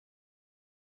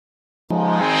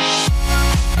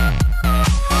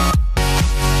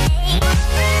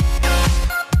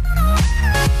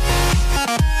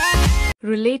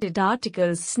Related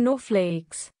articles: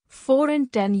 Snowflakes, 4 in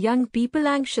 10 young people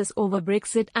anxious over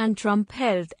Brexit and Trump.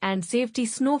 Health and safety: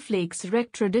 Snowflakes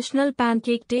wreck traditional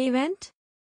Pancake Day event.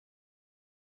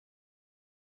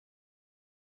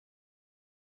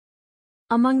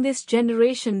 Among this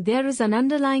generation there is an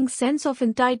underlying sense of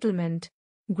entitlement.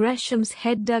 Gresham's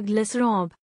head Douglas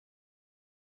Robb.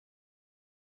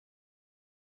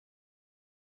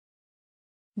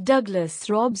 Douglas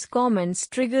Robb's comments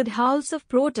triggered howls of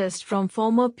protest from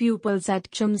former pupils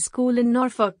at Gresham's School in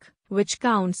Norfolk, which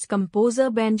counts composer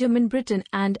Benjamin Britten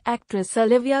and actress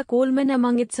Olivia Colman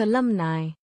among its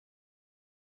alumni.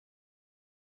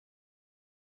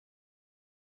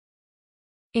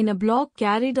 In a blog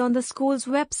carried on the school's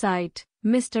website,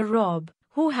 Mr. Robb,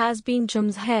 who has been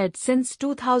Gresham's head since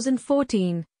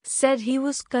 2014, said he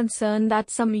was concerned that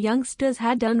some youngsters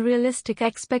had unrealistic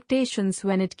expectations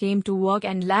when it came to work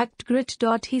and lacked grit.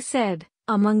 He said,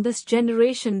 "Among this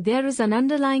generation there is an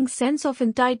underlying sense of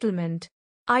entitlement.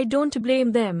 I don't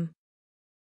blame them.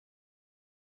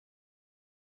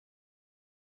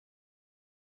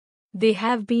 They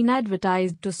have been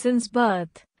advertised to since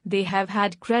birth. They have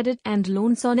had credit and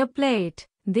loans on a plate.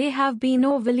 They have been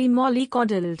overly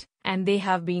mollycoddled, and they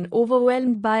have been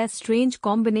overwhelmed by a strange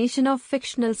combination of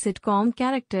fictional sitcom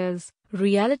characters,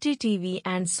 reality TV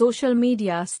and social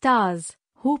media stars,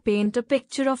 who paint a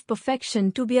picture of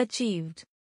perfection to be achieved.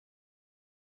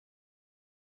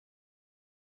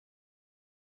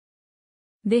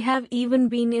 They have even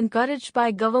been encouraged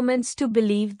by governments to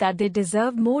believe that they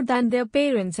deserve more than their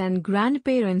parents and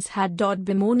grandparents had.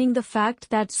 Bemoaning the fact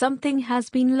that something has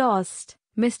been lost,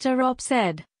 Mr. Robb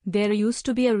said, "There used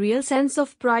to be a real sense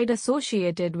of pride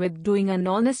associated with doing an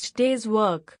honest day's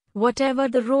work, whatever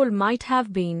the role might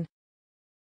have been.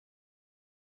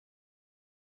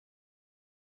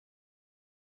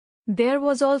 There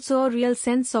was also a real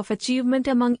sense of achievement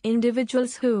among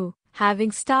individuals who,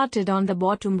 having started on the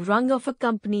bottom rung of a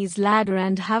company's ladder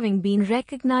and having been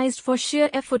recognized for sheer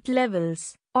effort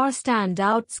levels or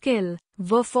standout skill,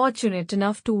 were fortunate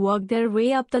enough to work their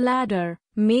way up the ladder,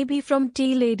 maybe from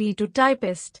tea lady to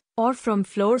typist, or from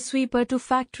floor sweeper to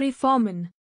factory foreman."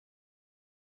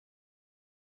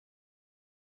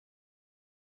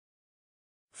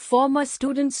 Former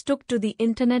students took to the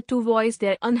internet to voice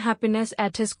their unhappiness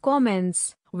at his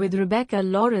comments, with Rebecca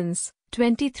Lawrence,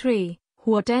 23,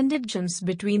 who attended Gresham's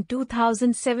between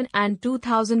 2007 and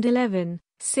 2011,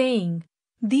 saying,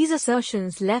 "These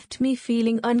assertions left me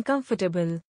feeling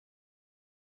uncomfortable.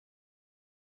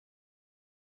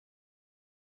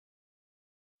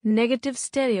 Negative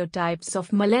stereotypes of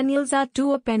millennials are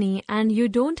to a penny and you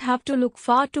don't have to look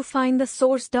far to find the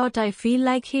source. I feel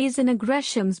like he's in a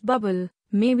Gresham's bubble.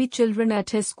 Maybe children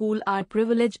at his school are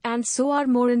privileged and so are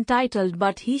more entitled,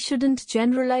 but he shouldn't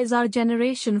generalize our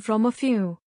generation from a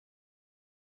few."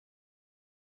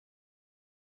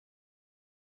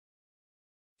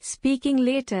 Speaking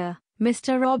later,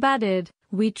 Mr. Robb added,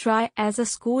 "We try as a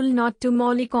school not to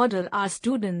mollycoddle our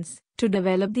students, to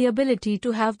develop the ability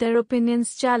to have their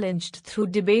opinions challenged through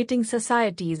debating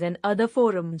societies and other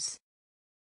forums.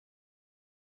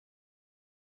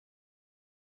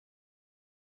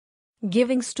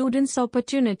 Giving students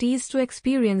opportunities to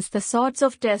experience the sorts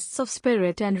of tests of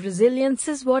spirit and resilience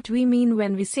is what we mean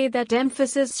when we say that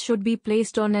emphasis should be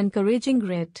placed on encouraging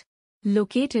grit."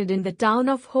 Located in the town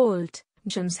of Holt,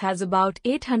 Gresham's has about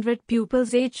 800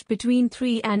 pupils aged between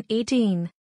 3 and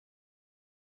 18.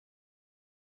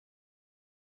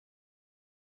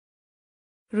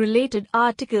 Related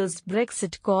articles: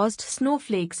 Brexit caused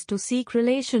Snowflakes to seek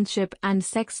relationship and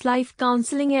sex life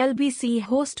counseling. LBC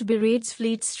host berates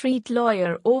Fleet Street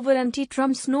lawyer over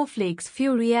anti-Trump. Snowflakes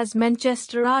fury as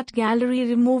Manchester Art Gallery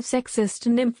removes sexist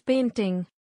nymph painting.